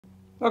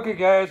Okay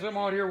guys, I'm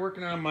out here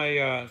working on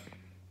my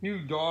new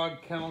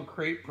dog kennel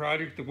crate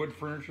project, the wood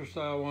furniture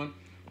style one.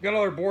 We got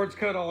all our boards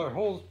cut, all our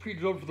holes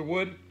pre-drilled for the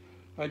wood.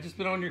 I've just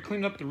been on here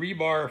cleaning up the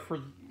rebar for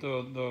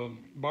the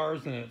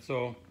bars in it.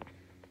 So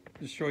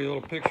just show you a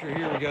little picture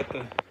here. We got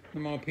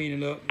them all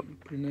painted up,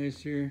 pretty nice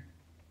here.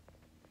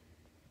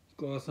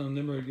 Gloss on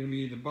them are going to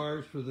be the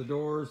bars for the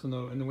doors and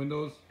the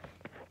windows.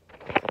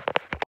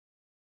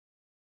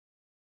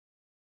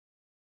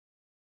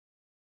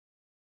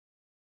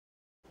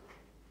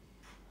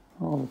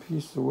 Oh, a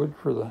piece of wood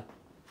for the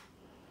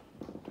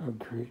dog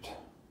crate.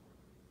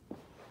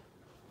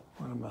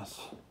 What a mess.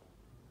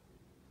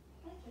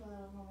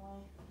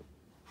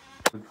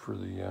 Wood for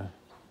the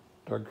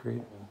dog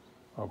crate,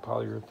 all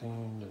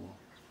polyurethane and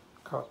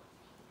cut.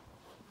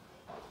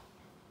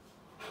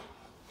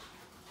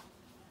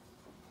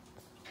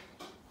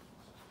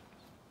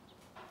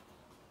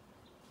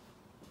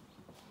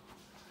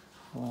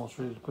 Almost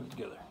ready to put it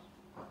together.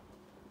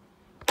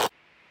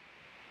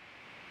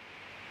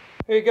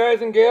 Hey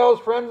guys and gals,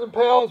 friends and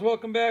pals,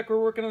 welcome back.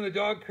 We're working on the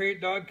dog crate,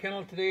 dog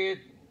kennel today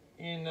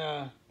in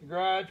the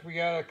garage. We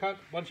got to cut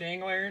a bunch of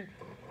angle iron,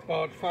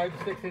 about 5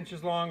 to 6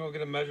 inches long. We'll get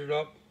them measured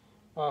up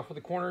for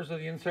the corners of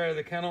the inside of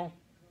the kennel.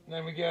 And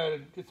then we got to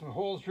get some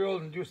holes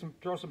drilled and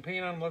throw some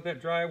paint on them, let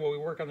that dry while we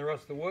work on the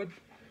rest of the wood.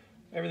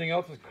 Everything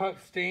else is cut,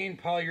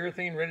 stained,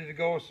 polyurethane, ready to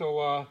go.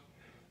 So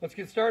let's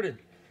get started.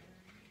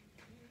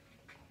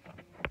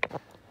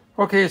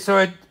 Okay, so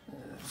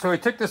I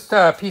took this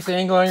piece of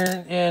angle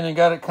iron in and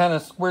got it kind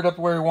of squared up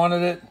where we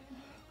wanted it,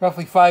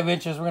 roughly 5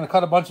 inches. We're going to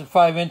cut a bunch at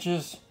 5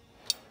 inches.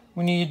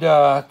 We need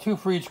 2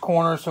 for each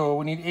corner, so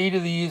we need 8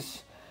 of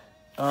these,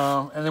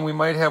 and then we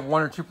might have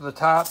 1 or 2 for the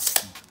top.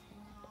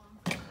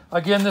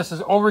 Again, this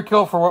is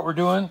overkill for what we're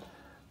doing,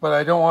 but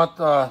I don't want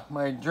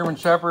my German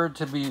Shepherd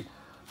to be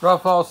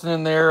roughhousing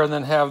in there and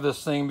then have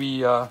this thing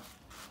be the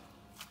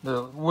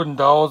wooden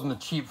dowels and the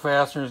cheap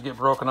fasteners get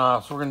broken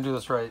off. So we're going to do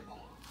this right.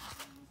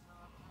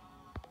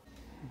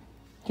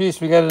 Okay,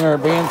 so we got in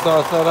our bandsaw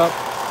set up.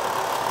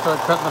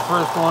 Start cutting the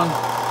first one.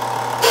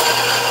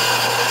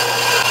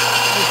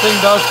 This thing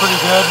does pretty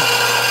good.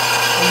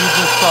 I use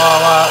this saw a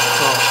lot,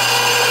 so.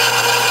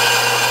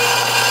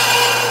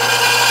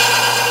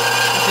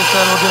 Like I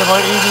said, we'll get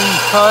about 8 of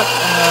these cut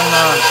and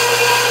then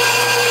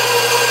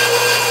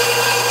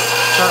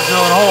start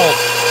drilling holes.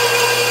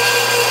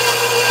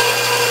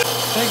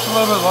 Takes a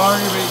little bit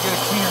longer, but you get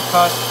a cleaner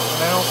cut, and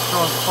I don't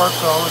throw sparks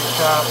all over the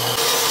shop.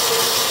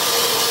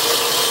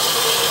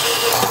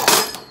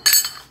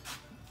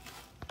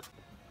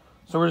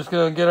 So we're just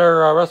going to get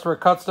our rest of our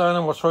cuts done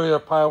and we'll show you the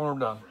pile when we're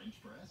done.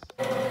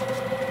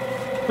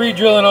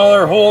 Pre-drilling all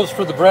our holes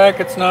for the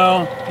brackets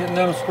now, getting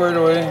them squared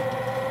away.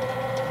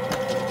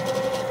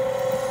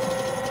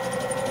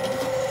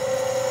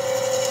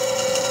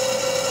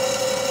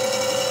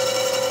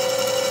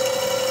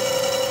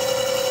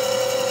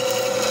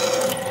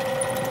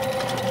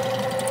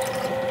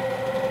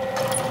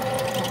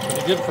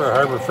 Pretty good for a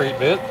Harbor Freight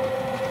bit.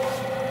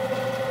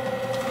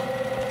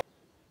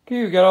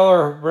 Okay, we got all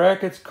our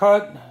brackets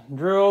cut,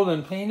 drilled,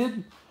 and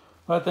painted.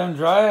 Let them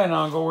dry, and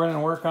I'll go in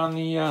and work on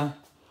the,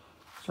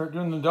 start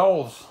doing the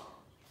dowels.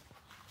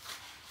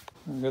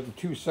 We've got the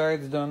 2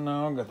 sides done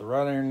now, got the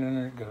wrought iron in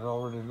it, got it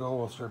all ready to go.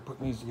 We'll start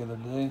putting these together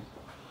today.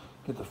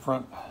 Get the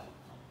front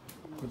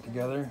put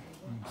together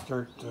and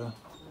start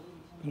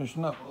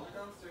finishing up.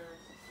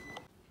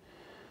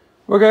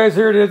 Well guys,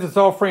 here it is. It's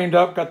all framed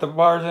up, got the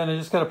bars in. I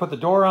just got to put the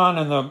door on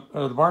and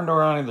the barn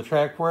door on and the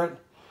track for it.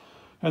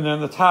 And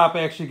then the top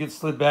actually gets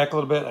slid back a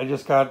little bit. I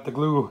just got the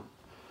glue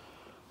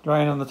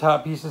drying on the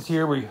top pieces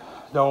here. We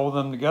dowel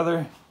them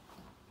together.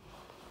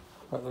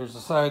 But there's the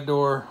side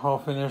door all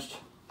finished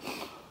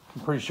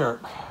and pretty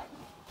sharp.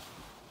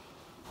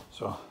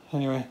 So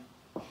anyway,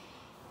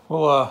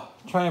 we'll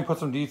try and put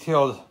some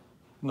detailed,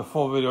 in the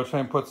full video, try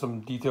and put some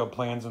detailed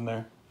plans in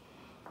there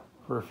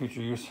for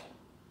future use.